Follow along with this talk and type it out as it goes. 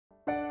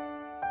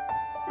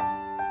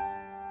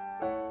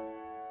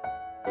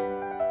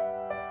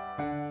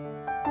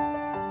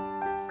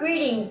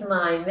Greetings,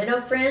 my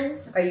Minnow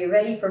friends. Are you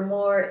ready for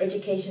more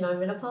education on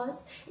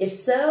menopause? If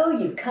so,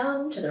 you've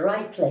come to the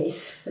right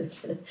place.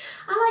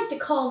 I like to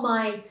call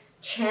my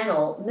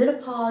channel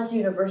Menopause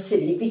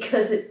University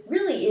because it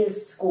really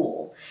is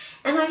school.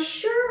 And I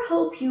sure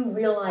hope you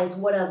realize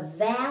what a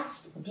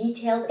vast,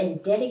 detailed,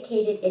 and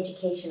dedicated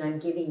education I'm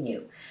giving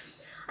you.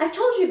 I've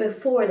told you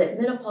before that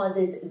menopause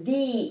is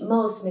the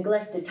most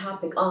neglected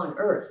topic on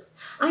earth.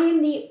 I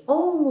am the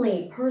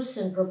only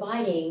person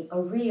providing a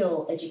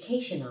real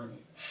education on it.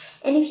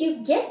 And if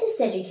you get this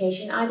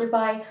education either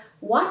by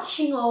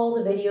watching all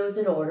the videos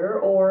in order,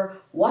 or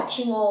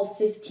watching all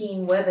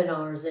 15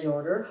 webinars in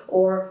order,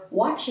 or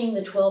watching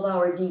the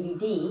 12-hour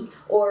DVD,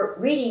 or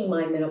reading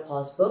my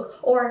menopause book,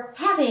 or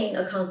having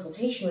a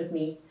consultation with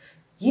me,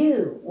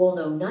 you will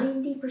know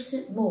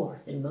 90%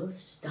 more than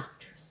most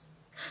doctors.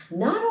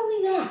 Not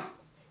only that,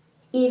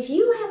 if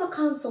you have a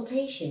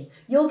consultation,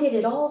 you'll get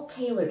it all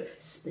tailored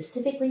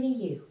specifically to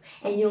you,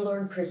 and you'll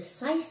learn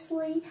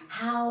precisely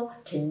how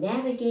to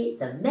navigate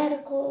the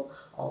medical,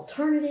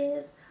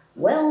 alternative,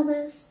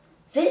 wellness,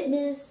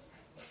 fitness,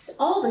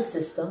 all the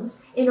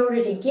systems in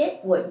order to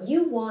get what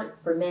you want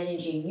for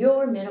managing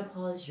your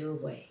menopause your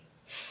way.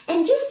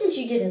 And just as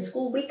you did in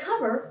school, we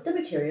cover the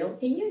material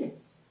in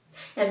units.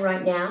 And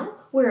right now,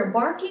 we're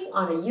embarking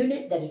on a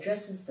unit that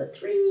addresses the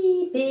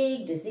 3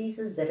 big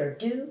diseases that are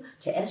due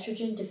to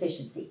estrogen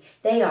deficiency.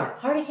 They are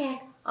heart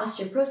attack,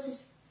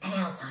 osteoporosis, and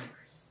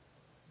Alzheimer's.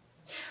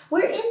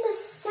 We're in the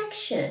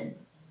section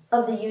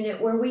of the unit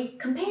where we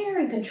compare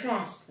and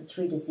contrast the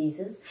 3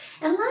 diseases.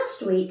 And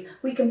last week,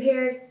 we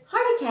compared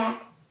heart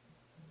attack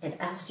and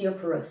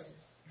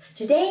osteoporosis.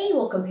 Today,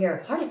 we'll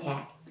compare heart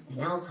attack and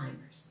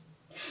Alzheimer's.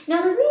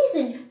 Now, the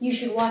reason you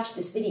should watch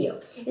this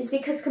video is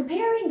because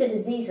comparing the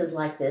diseases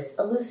like this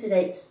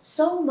elucidates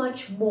so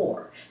much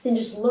more than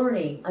just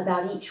learning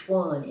about each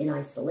one in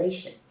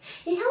isolation.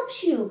 It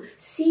helps you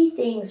see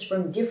things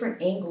from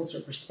different angles or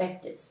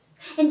perspectives.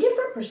 And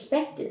different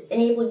perspectives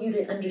enable you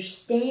to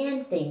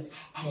understand things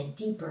at a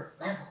deeper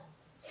level.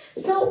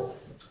 So,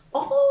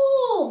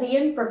 all the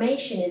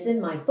information is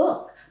in my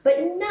book, but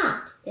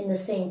not in the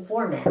same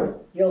format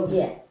you'll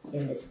get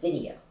in this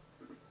video.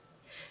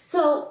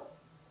 So,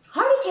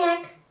 heart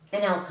attack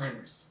and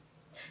Alzheimer's.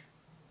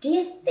 Do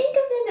you think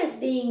of them as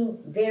being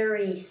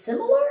very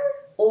similar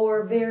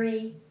or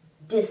very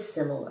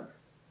dissimilar?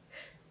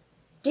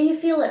 Do you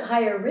feel at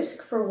higher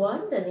risk for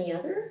one than the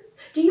other?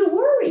 Do you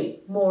worry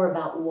more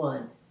about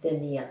one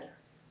than the other?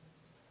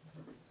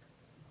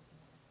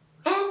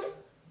 And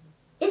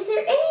is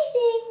there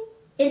anything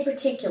in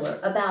particular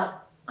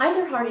about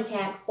either heart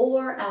attack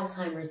or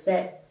Alzheimer's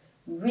that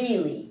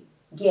really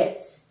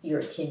gets your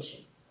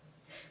attention?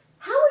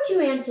 How would you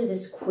answer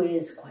this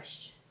quiz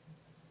question?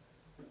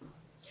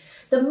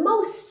 The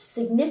most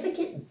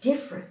significant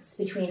difference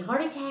between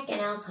heart attack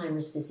and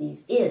Alzheimer's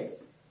disease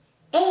is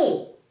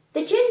A,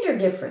 the gender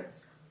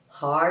difference.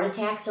 Heart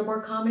attacks are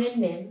more common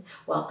in men,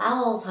 while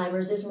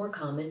Alzheimer's is more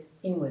common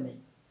in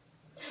women.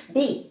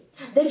 B,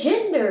 the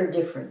gender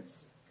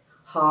difference.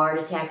 Heart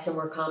attacks are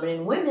more common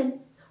in women,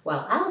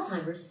 while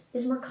Alzheimer's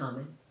is more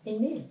common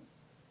in men.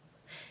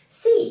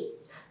 C,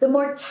 the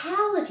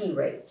mortality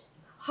rate.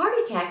 Heart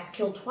attacks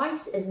kill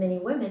twice as many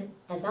women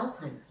as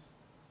Alzheimer's.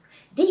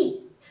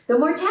 D, the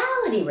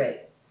mortality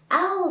rate.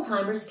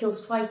 Alzheimer's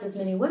kills twice as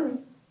many women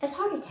as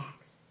heart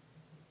attacks.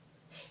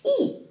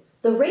 E,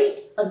 the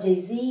rate of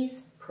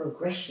disease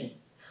progression.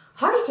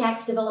 Heart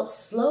attacks develop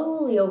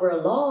slowly over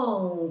a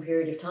long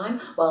period of time,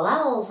 while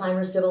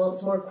Alzheimer's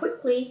develops more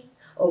quickly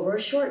over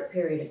a short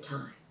period of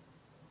time.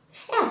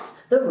 F,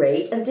 the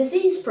rate of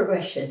disease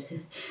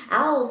progression.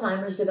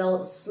 Alzheimer's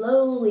develops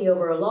slowly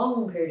over a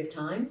long period of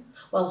time,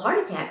 while heart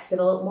attacks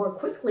develop more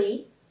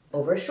quickly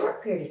over a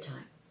short period of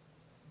time.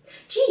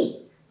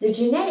 G, the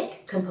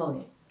genetic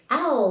component.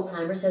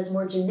 Alzheimer's has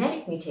more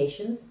genetic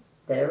mutations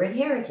that are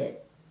inherited.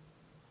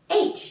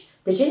 H,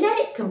 the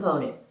genetic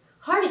component.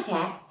 Heart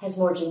attack has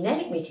more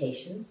genetic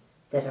mutations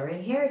that are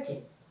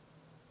inherited.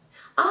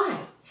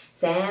 I,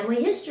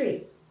 family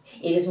history.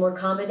 It is more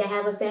common to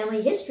have a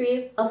family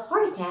history of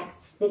heart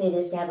attacks than it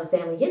is to have a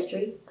family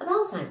history of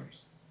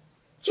Alzheimer's.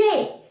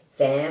 J,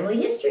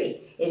 family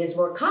history. It is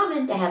more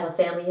common to have a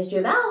family history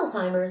of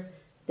Alzheimer's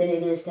than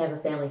it is to have a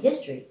family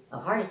history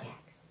of heart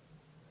attacks.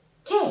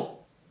 K,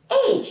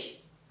 age.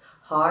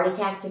 Heart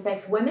attacks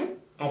affect women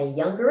at a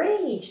younger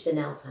age than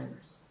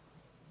Alzheimer's.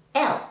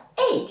 L,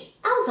 age.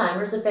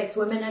 Alzheimer's affects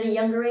women at a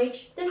younger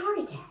age than heart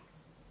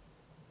attacks.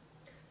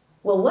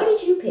 Well, what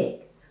did you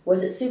pick?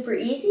 Was it super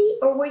easy,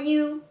 or were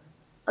you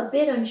a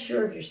bit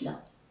unsure of yourself?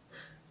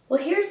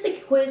 Well, here's the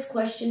quiz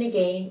question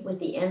again with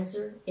the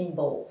answer in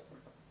bold.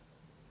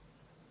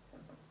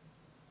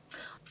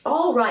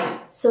 All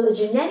right, so the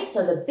genetics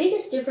are the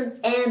biggest difference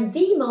and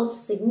the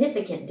most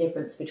significant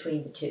difference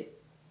between the two.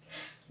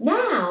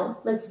 Now,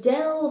 let's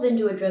delve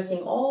into addressing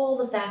all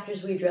the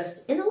factors we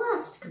addressed in the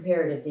last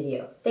comparative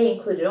video. They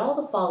included all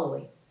the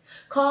following: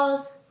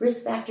 cause,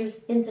 risk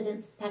factors,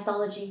 incidence,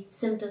 pathology,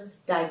 symptoms,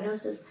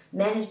 diagnosis,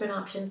 management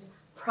options,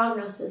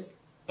 prognosis,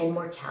 and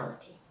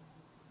mortality.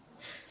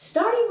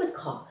 Starting with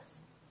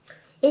cause.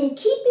 In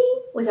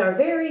keeping with our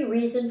very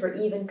reason for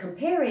even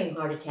comparing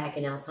heart attack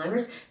and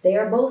Alzheimer's, they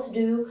are both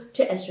due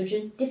to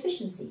estrogen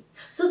deficiency.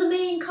 So the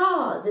main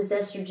cause is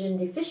estrogen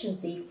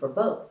deficiency for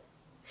both.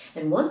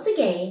 And once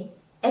again,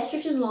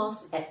 estrogen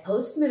loss at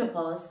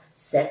postmenopause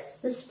sets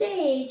the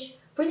stage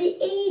for the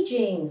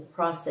aging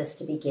process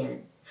to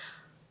begin.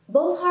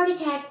 Both heart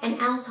attack and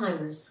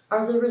Alzheimer's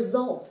are the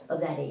result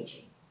of that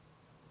aging.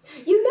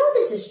 You know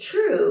this is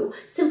true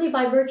simply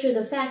by virtue of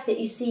the fact that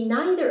you see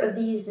neither of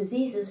these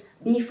diseases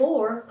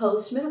before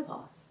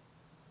postmenopause.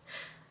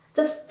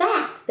 The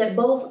fact that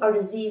both are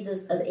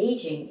diseases of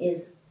aging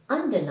is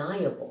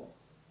undeniable.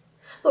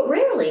 But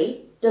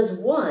rarely does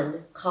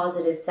one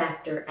causative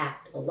factor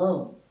act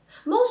alone.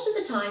 Most of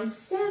the time,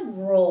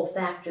 several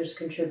factors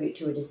contribute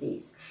to a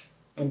disease,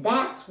 and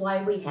that's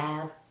why we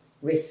have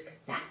risk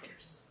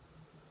factors.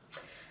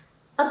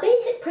 A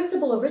basic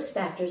principle of risk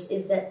factors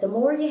is that the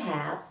more you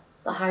have,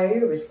 the higher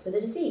your risk for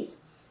the disease.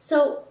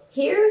 So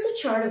here's a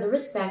chart of the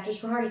risk factors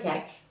for heart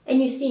attack, and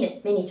you've seen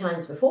it many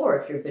times before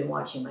if you've been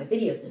watching my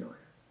videos in order.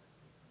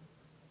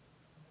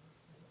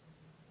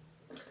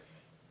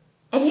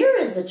 And here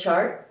is a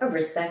chart of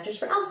risk factors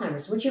for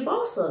Alzheimer's, which you've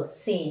also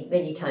seen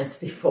many times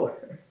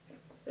before.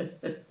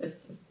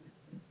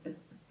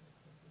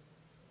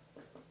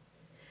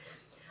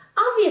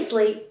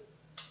 Obviously,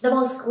 the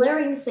most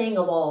glaring thing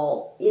of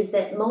all is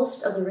that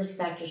most of the risk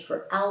factors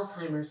for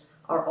Alzheimer's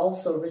are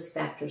also risk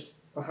factors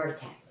for heart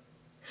attack.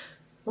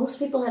 Most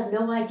people have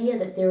no idea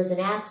that there is an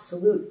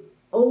absolute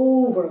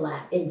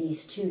overlap in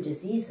these two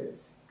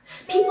diseases.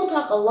 People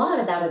talk a lot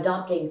about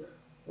adopting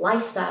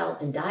lifestyle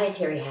and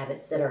dietary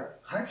habits that are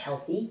heart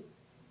healthy,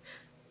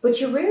 but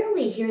you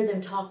rarely hear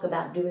them talk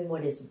about doing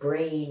what is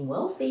brain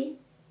wealthy.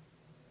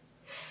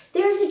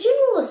 There is a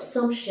general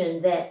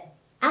assumption that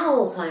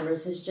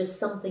Alzheimer's is just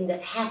something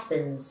that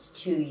happens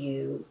to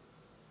you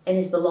and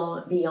is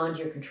beyond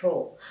your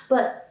control.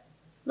 But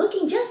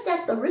looking just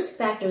at the risk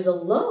factors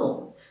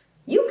alone,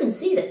 you can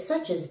see that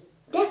such is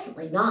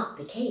definitely not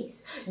the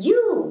case.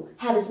 You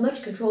have as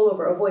much control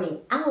over avoiding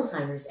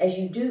Alzheimer's as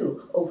you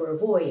do over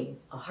avoiding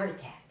a heart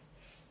attack.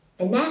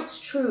 And that's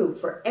true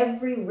for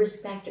every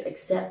risk factor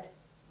except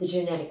the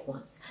genetic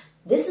ones.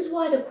 This is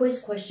why the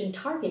quiz question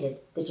targeted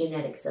the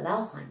genetics of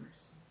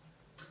Alzheimer's.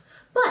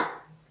 But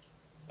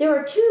there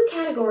are two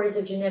categories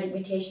of genetic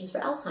mutations for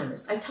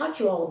Alzheimer's. I taught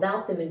you all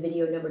about them in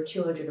video number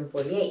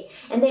 248,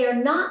 and they are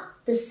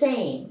not the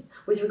same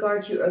with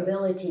regard to your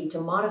ability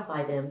to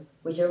modify them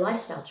with your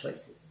lifestyle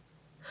choices.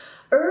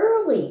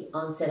 Early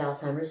onset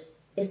Alzheimer's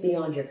is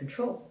beyond your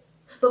control,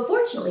 but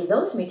fortunately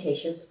those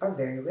mutations are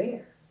very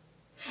rare.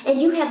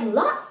 And you have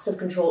lots of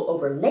control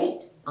over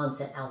late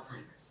onset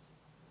Alzheimer's.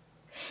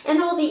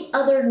 And all the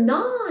other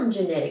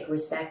non-genetic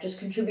risk factors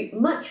contribute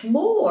much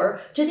more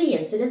to the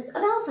incidence of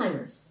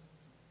Alzheimer's.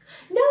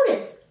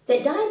 Notice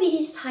that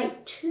diabetes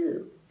type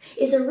 2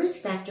 is a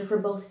risk factor for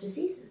both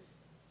diseases.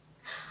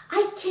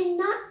 I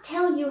cannot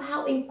tell you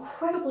how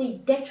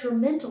incredibly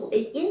detrimental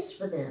it is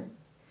for them.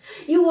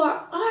 You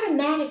are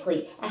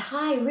automatically at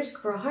high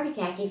risk for a heart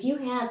attack if you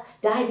have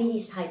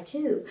diabetes type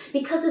 2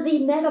 because of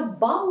the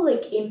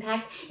metabolic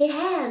impact it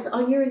has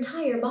on your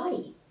entire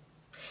body.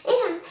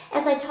 And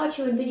as I taught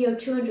you in video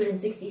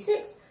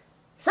 266,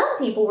 some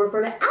people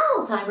refer to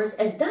Alzheimer's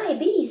as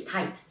diabetes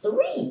type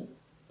 3.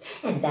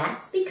 And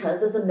that's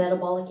because of the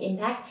metabolic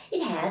impact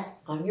it has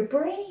on your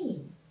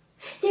brain.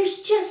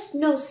 There's just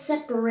no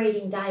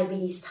separating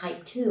diabetes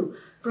type 2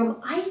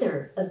 from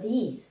either of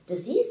these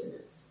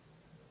diseases.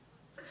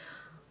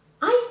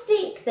 I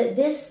think that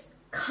this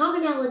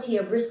commonality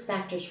of risk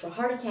factors for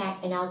heart attack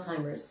and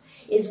Alzheimer's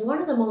is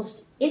one of the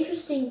most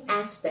interesting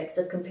aspects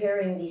of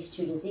comparing these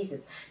two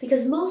diseases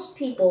because most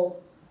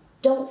people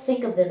don't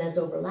think of them as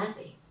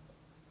overlapping.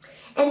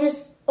 And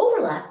this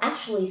overlap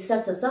actually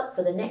sets us up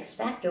for the next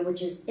factor,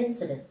 which is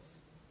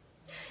incidence.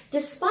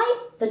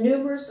 Despite the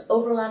numerous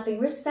overlapping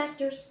risk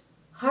factors,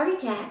 heart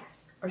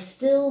attacks are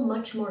still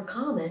much more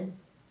common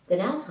than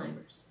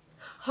Alzheimer's.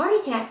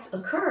 Heart attacks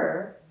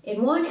occur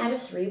in 1 out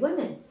of 3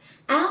 women.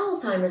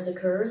 Alzheimer's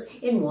occurs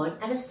in 1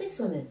 out of 6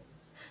 women.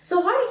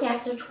 So heart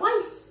attacks are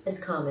twice as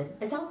common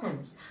as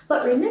Alzheimer's.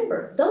 But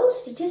remember,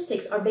 those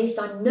statistics are based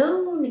on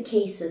known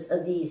cases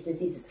of these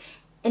diseases.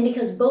 And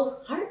because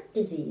both heart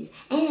disease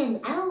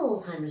and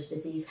Alzheimer's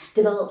disease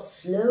develop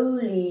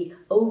slowly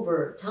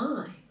over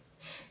time,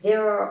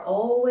 there are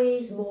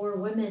always more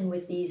women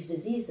with these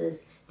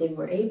diseases than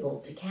we're able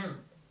to count.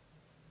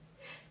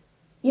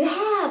 You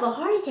have a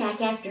heart attack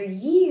after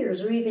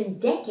years or even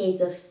decades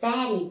of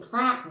fatty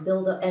plaque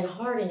buildup and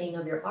hardening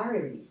of your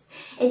arteries.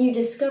 And you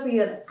discover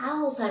you have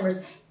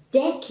Alzheimer's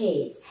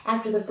decades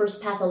after the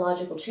first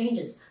pathological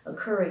changes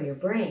occur in your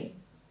brain.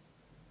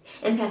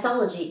 And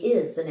pathology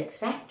is the next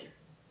factor.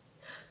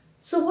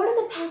 So what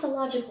are the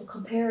pathological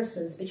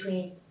comparisons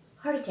between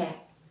heart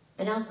attack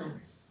and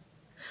Alzheimer's?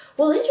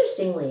 Well,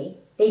 interestingly,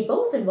 they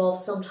both involve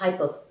some type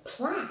of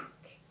plaque.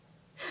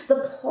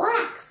 The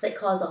plaques that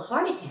cause a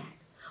heart attack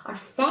are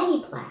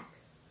fatty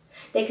plaques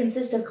They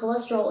consist of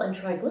cholesterol and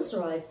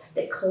triglycerides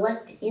that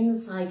collect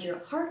inside your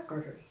heart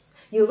arteries.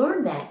 You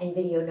learned that in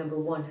video number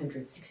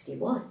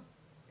 161.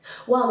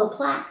 While the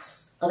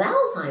plaques of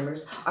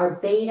Alzheimer's are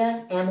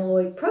beta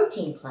amyloid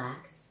protein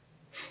plaques,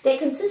 they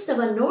consist of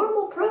a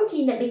normal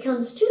protein that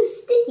becomes too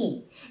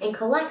sticky and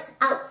collects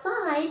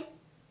outside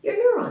your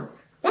neurons.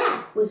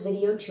 That was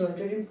video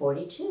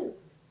 242.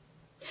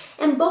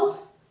 And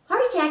both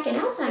heart attack and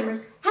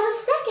Alzheimer's have a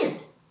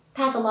second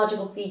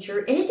pathological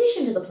feature in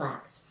addition to the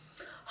plaques.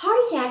 Heart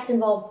attacks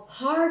involve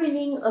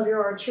hardening of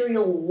your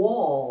arterial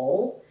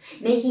wall,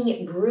 making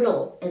it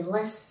brittle and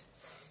less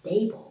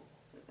stable.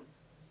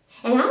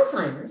 And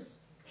Alzheimer's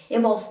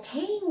involves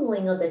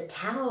tangling of the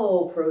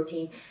tau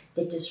protein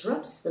that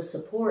disrupts the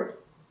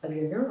support of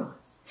your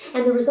neurons.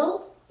 And the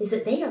result is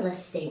that they are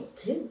less stable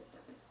too.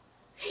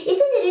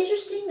 Isn't it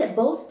interesting that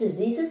both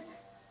diseases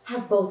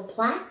have both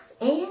plaques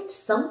and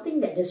something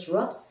that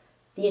disrupts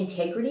the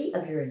integrity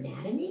of your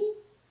anatomy?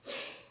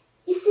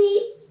 You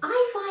see,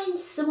 I find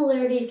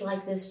similarities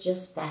like this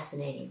just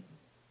fascinating.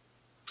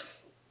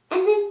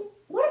 And then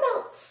what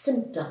about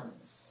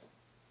symptoms?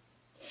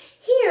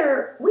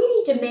 Here, we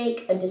need to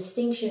make a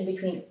distinction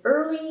between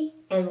early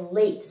and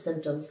late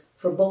symptoms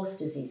for both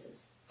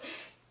diseases.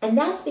 And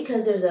that's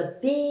because there's a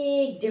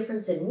big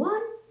difference in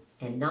one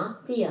and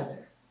not the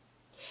other.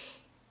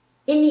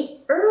 In the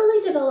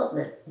early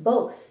development,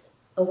 both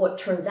of what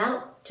turns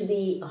out to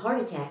be a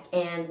heart attack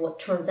and what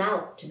turns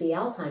out to be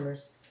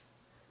Alzheimer's,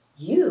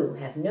 you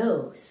have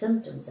no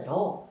symptoms at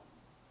all.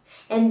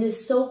 And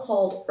this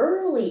so-called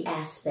early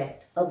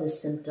aspect of the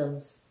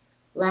symptoms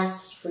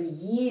lasts for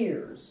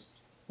years,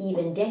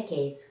 even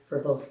decades for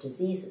both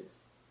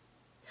diseases.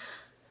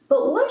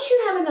 But once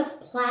you have enough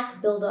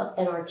plaque buildup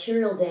and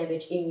arterial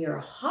damage in your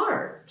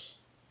heart,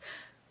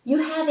 you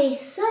have a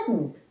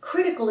sudden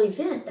critical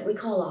event that we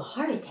call a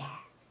heart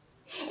attack.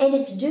 And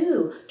it's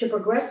due to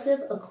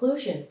progressive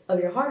occlusion of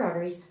your heart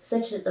arteries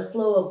such that the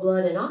flow of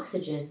blood and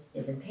oxygen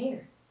is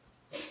impaired.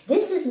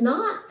 This is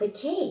not the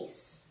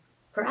case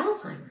for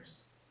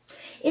Alzheimer's.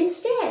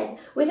 Instead,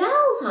 with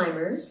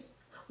Alzheimer's,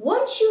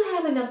 once you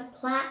have enough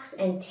plaques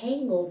and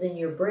tangles in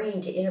your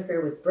brain to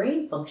interfere with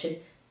brain function,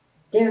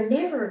 there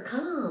never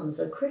comes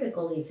a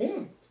critical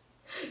event.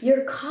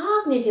 Your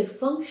cognitive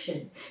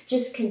function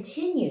just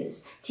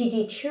continues to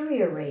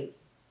deteriorate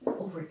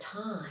over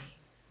time.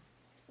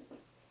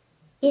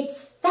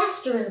 It's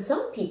faster in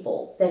some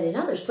people than in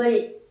others, but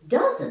it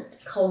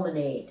doesn't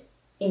culminate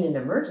in an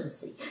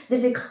emergency. The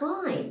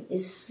decline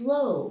is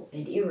slow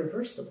and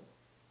irreversible.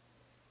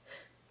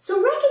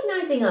 So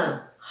recognizing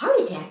a heart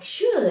attack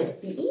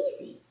should be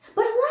easy,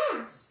 but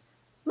alas,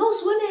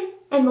 most women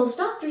and most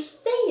doctors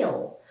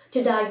fail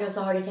to diagnose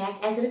a heart attack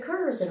as it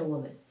occurs in a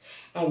woman.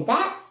 And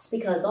that's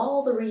because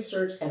all the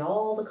research and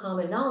all the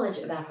common knowledge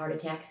about heart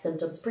attack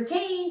symptoms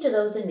pertain to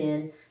those in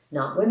men,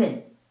 not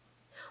women.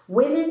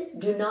 Women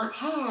do not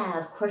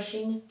have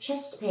crushing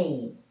chest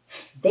pain.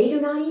 They do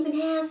not even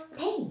have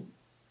pain.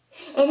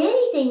 And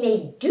anything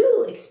they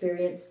do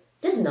experience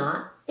does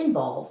not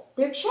involve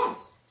their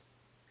chest.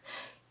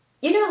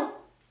 You know,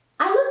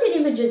 I looked at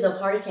images of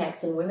heart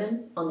attacks in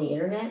women on the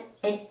internet,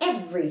 and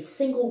every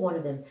single one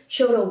of them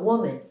showed a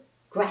woman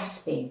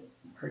grasping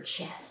her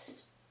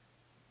chest.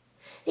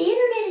 The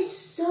internet is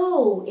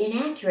so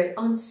inaccurate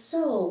on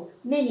so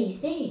many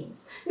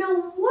things.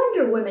 No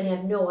wonder women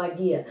have no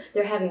idea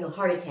they're having a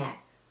heart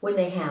attack when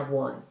they have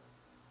one.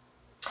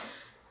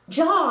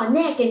 Jaw,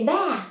 neck, and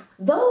back,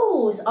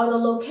 those are the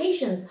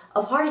locations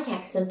of heart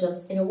attack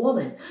symptoms in a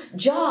woman.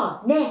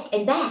 Jaw, neck,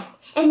 and back,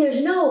 and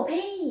there's no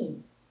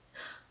pain.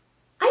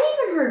 I've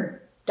even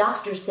heard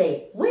doctors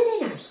say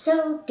women are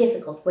so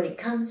difficult when it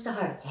comes to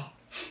heart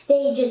attacks.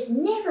 They just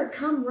never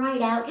come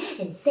right out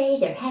and say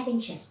they're having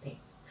chest pain.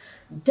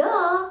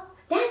 Duh,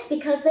 that's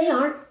because they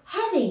aren't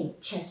having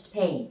chest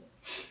pain.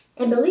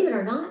 And believe it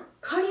or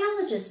not,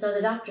 cardiologists are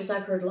the doctors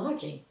I've heard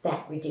lodging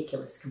that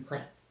ridiculous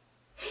complaint.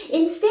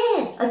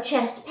 Instead of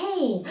chest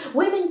pain,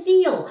 women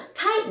feel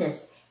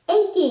tightness,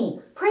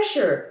 aching,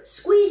 pressure,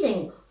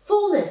 squeezing,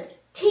 fullness,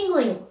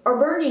 tingling, or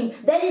burning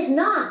that is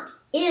not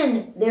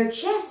in their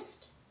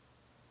chest.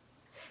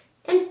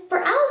 And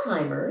for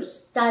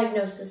Alzheimer's,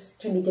 diagnosis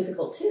can be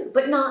difficult too,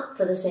 but not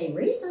for the same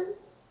reason.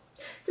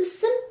 The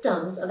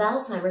symptoms of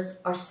Alzheimer's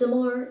are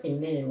similar in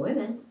men and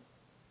women.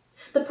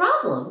 The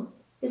problem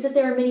is that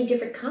there are many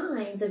different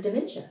kinds of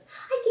dementia.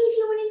 I gave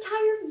you an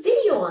entire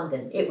video on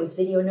them. It was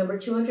video number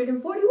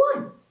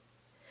 241.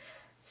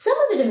 Some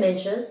of the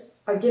dementias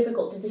are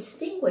difficult to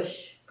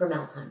distinguish from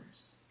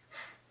Alzheimer's.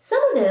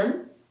 Some of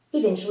them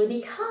eventually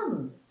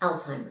become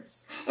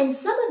Alzheimer's, and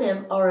some of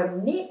them are a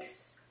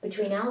mix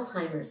between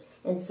Alzheimer's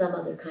and some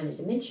other kind of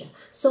dementia.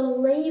 So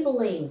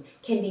labeling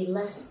can be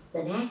less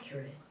than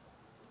accurate.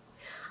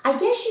 I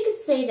guess you could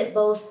say that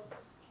both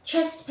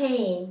chest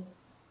pain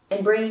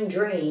and brain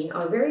drain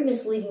are very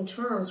misleading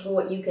terms for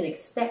what you can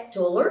expect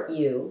to alert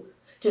you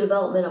to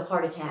development of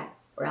heart attack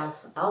or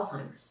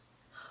Alzheimer's.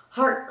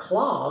 Heart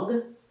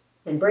clog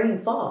and brain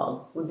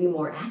fog would be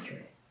more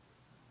accurate.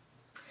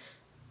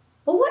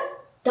 But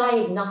what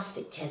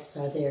diagnostic tests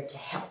are there to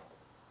help?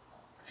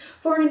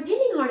 For an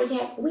impending heart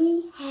attack,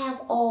 we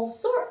have all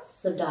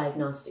sorts of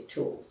diagnostic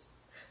tools.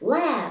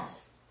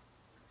 Labs,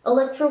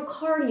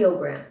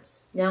 electrocardiograms,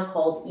 now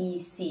called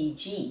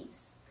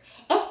ECGs,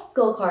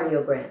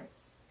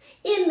 echocardiograms,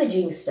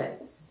 imaging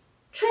studies,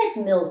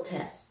 treadmill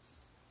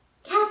tests,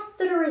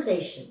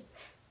 catheterizations.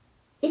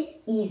 It's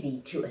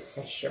easy to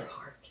assess your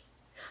heart.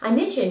 I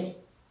mentioned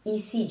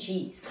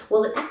ECGs.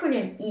 Well, the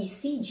acronym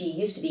ECG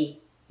used to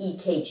be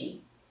EKG.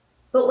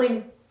 But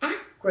when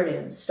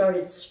acronyms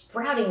started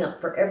sprouting up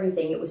for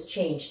everything, it was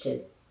changed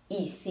to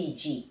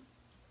ECG.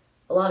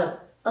 A lot of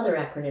other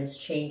acronyms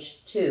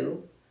changed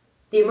too.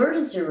 The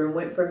emergency room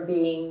went from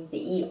being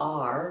the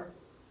ER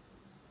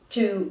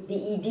to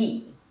the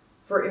ED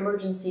for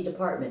emergency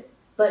department.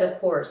 But of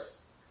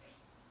course,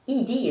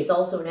 ED is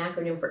also an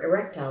acronym for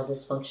erectile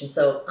dysfunction,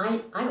 so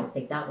I don't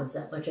think that one's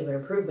that much of an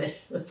improvement.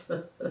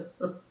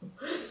 In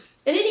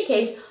any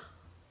case,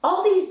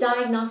 all these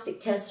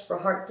diagnostic tests for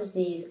heart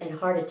disease and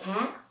heart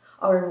attack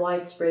are in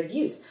widespread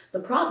use. The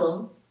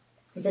problem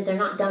is that they're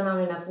not done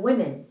on enough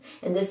women,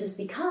 and this is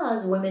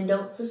because women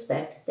don't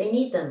suspect they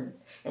need them,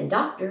 and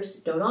doctors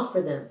don't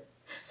offer them.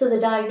 So the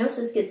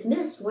diagnosis gets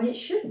missed when it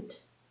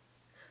shouldn't.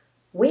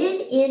 When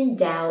in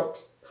doubt,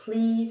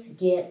 please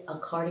get a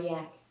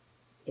cardiac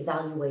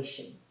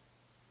evaluation.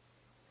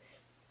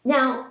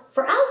 Now,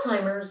 for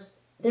Alzheimer's,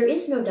 there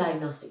is no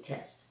diagnostic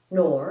test,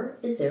 nor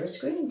is there a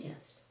screening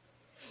test.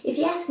 If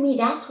you ask me,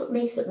 that's what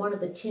makes it one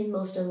of the 10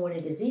 most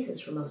unwanted diseases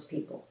for most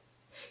people.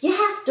 You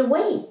have to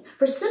wait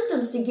for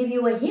symptoms to give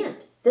you a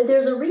hint that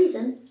there's a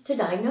reason to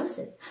diagnose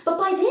it. But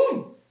by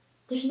then,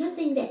 there's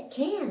nothing that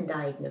can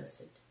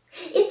diagnose it.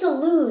 It's a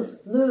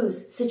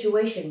lose-lose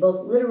situation,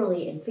 both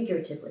literally and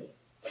figuratively.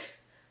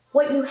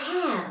 What you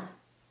have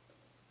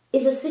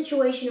is a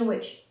situation in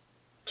which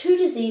two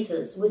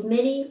diseases with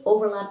many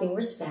overlapping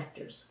risk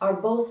factors are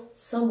both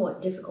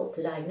somewhat difficult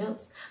to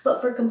diagnose, but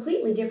for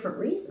completely different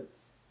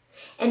reasons.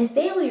 And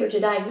failure to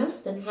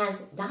diagnose them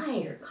has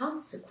dire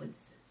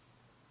consequences.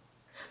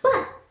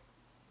 But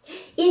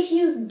if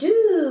you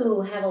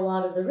do have a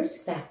lot of the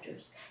risk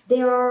factors,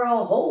 there are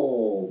a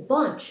whole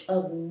bunch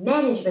of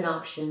management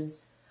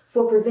options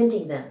for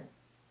preventing them.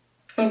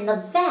 And the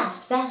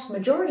vast, vast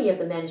majority of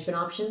the management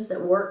options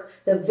that work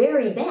the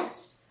very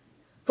best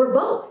for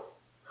both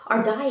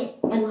are diet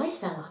and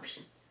lifestyle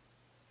options.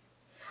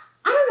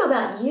 I don't know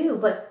about you,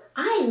 but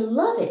I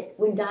love it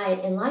when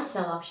diet and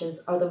lifestyle options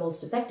are the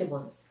most effective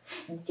ones.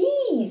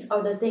 These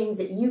are the things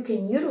that you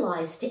can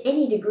utilize to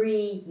any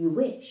degree you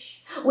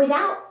wish,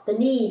 without the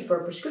need for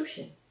a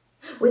prescription,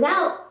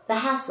 without the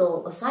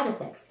hassle of side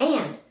effects,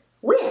 and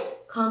with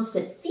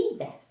constant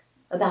feedback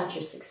about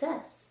your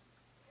success.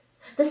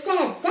 The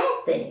sad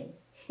thing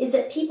is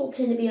that people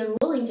tend to be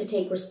unwilling to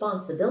take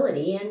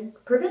responsibility and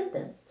prevent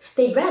them.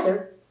 They'd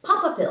rather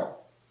pop a pill.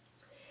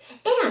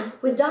 And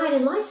with diet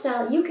and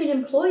lifestyle, you can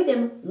employ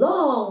them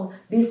long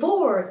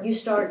before you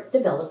start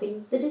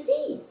developing the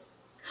disease.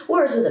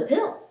 Whereas with a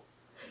pill,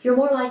 you're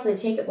more likely to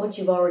take it once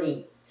you've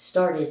already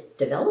started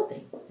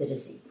developing the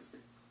disease.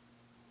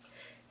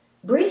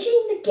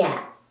 Bridging the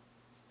gap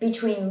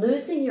between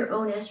losing your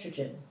own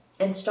estrogen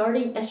and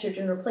starting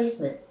estrogen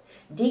replacement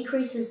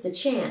decreases the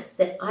chance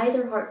that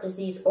either heart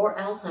disease or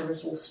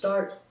Alzheimer's will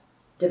start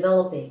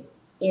developing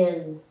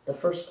in the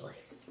first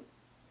place.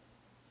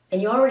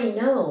 And you already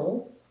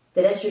know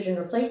that estrogen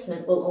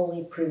replacement will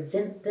only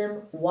prevent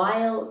them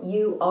while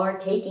you are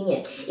taking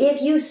it.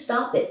 If you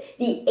stop it,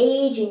 the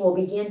aging will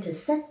begin to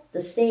set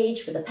the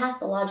stage for the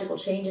pathological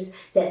changes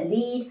that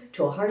lead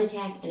to a heart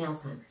attack and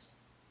Alzheimer's.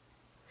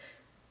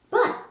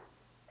 But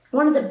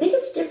one of the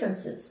biggest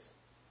differences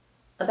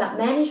about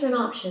management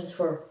options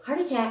for heart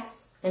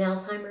attacks and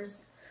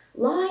Alzheimer's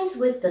lies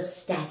with the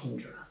statin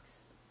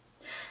drugs.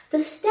 The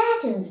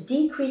statins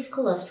decrease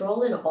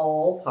cholesterol in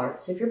all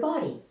parts of your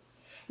body.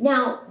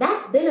 Now,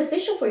 that's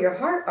beneficial for your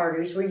heart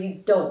arteries where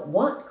you don't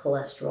want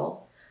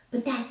cholesterol,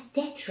 but that's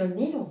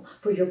detrimental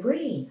for your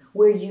brain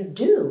where you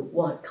do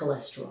want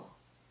cholesterol.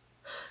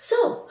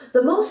 So,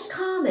 the most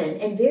common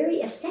and very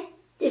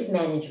effective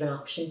management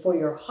option for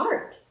your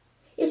heart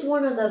is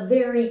one of the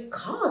very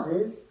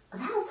causes of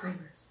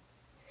Alzheimer's.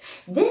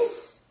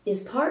 This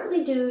is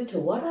partly due to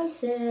what I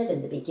said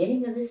in the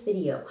beginning of this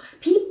video.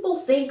 People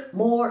think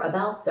more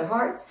about their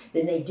hearts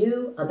than they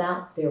do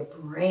about their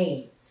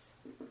brains.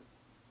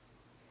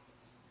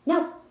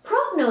 Now,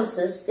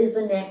 prognosis is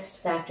the next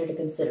factor to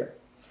consider.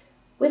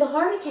 With a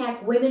heart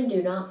attack, women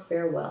do not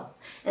fare well,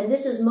 and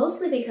this is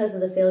mostly because of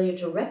the failure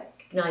to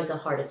recognize a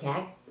heart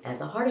attack as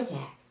a heart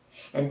attack,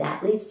 and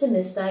that leads to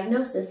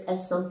misdiagnosis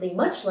as something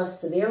much less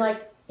severe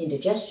like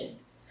indigestion.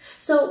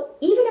 So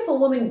even if a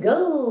woman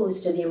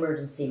goes to the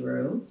emergency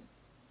room,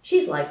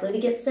 she's likely to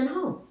get sent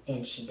home,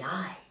 and she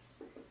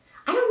dies.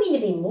 I don't mean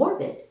to be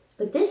morbid,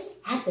 but this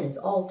happens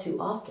all too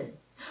often.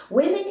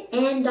 Women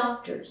and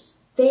doctors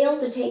fail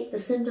to take the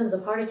symptoms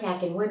of heart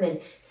attack in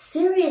women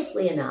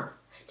seriously enough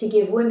to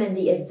give women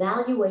the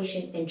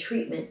evaluation and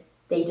treatment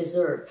they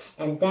deserve.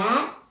 And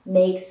that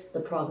makes the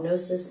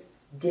prognosis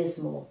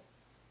dismal.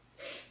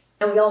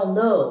 And we all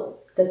know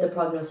that the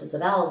prognosis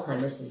of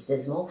Alzheimer's is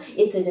dismal.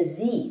 It's a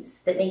disease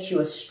that makes you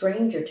a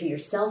stranger to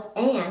yourself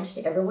and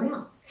to everyone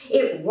else.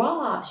 It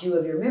robs you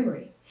of your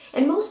memory.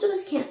 And most of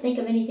us can't think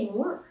of anything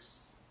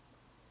worse.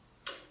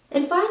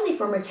 And finally,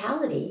 for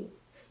mortality,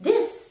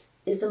 this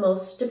is the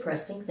most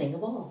depressing thing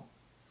of all.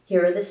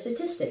 Here are the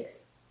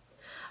statistics.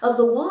 Of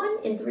the 1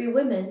 in 3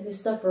 women who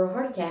suffer a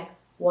heart attack,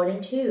 1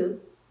 in 2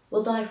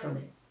 will die from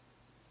it.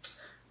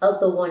 Of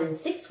the 1 in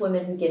 6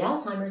 women who get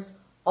Alzheimer's,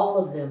 all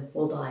of them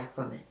will die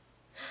from it.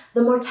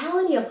 The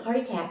mortality of heart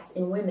attacks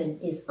in women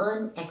is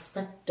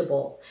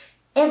unacceptable.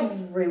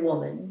 Every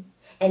woman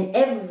and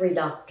every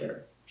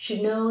doctor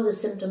should know the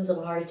symptoms of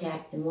a heart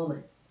attack in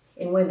women.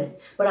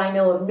 But I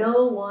know of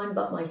no one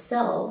but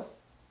myself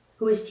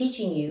who is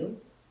teaching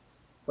you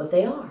what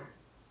they are.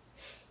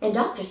 And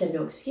doctors have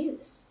no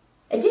excuse.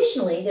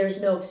 Additionally, there is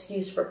no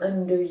excuse for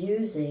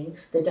underusing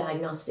the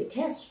diagnostic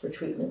tests for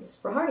treatments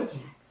for heart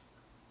attacks.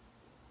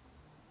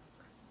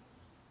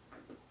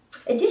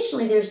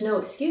 Additionally, there's no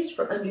excuse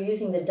for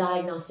underusing the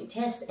diagnostic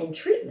tests and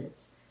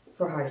treatments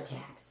for heart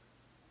attacks.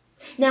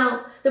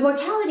 Now, the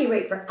mortality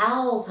rate for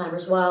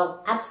Alzheimer's,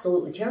 while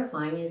absolutely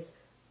terrifying, is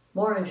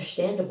more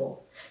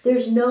understandable.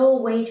 There's no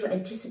way to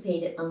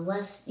anticipate it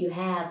unless you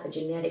have a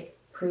genetic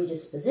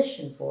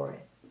predisposition for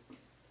it.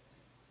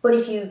 But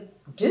if you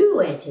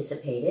do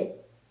anticipate it,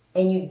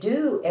 and you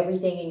do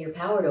everything in your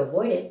power to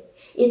avoid it,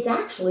 it's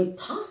actually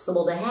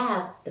possible to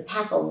have the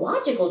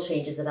pathological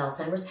changes of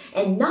Alzheimer's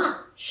and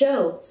not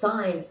show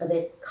signs of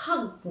it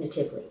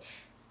cognitively.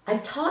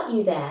 I've taught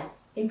you that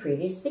in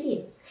previous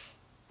videos.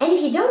 And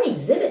if you don't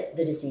exhibit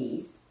the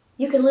disease,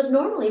 you can live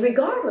normally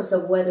regardless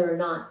of whether or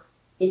not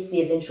it's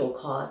the eventual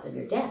cause of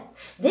your death.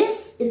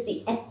 This is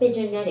the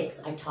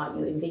epigenetics I taught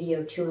you in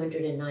video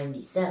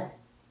 297.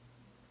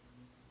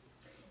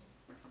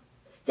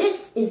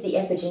 This is the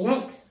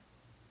epigenetics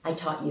I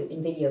taught you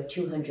in video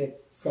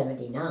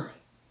 279.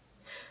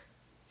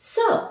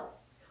 So,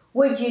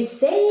 would you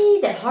say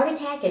that heart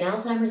attack and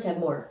Alzheimer's have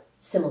more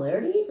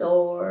similarities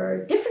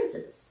or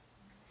differences?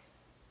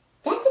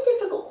 That's a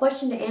difficult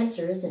question to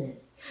answer, isn't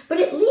it? But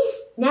at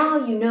least now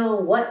you know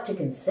what to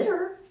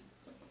consider.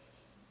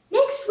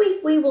 Next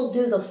week, we will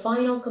do the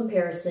final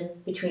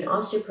comparison between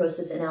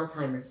osteoporosis and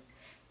Alzheimer's.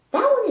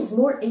 That one is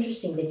more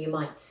interesting than you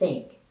might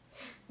think.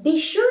 Be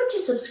sure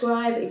to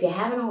subscribe if you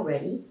haven't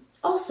already.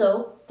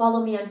 Also,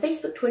 follow me on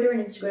Facebook, Twitter,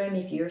 and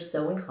Instagram if you're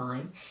so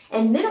inclined.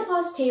 And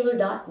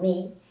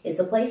menopausetailor.me is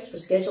the place for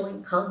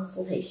scheduling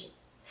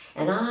consultations.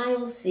 And I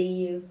will see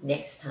you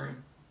next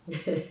time.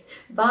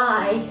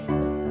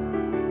 Bye.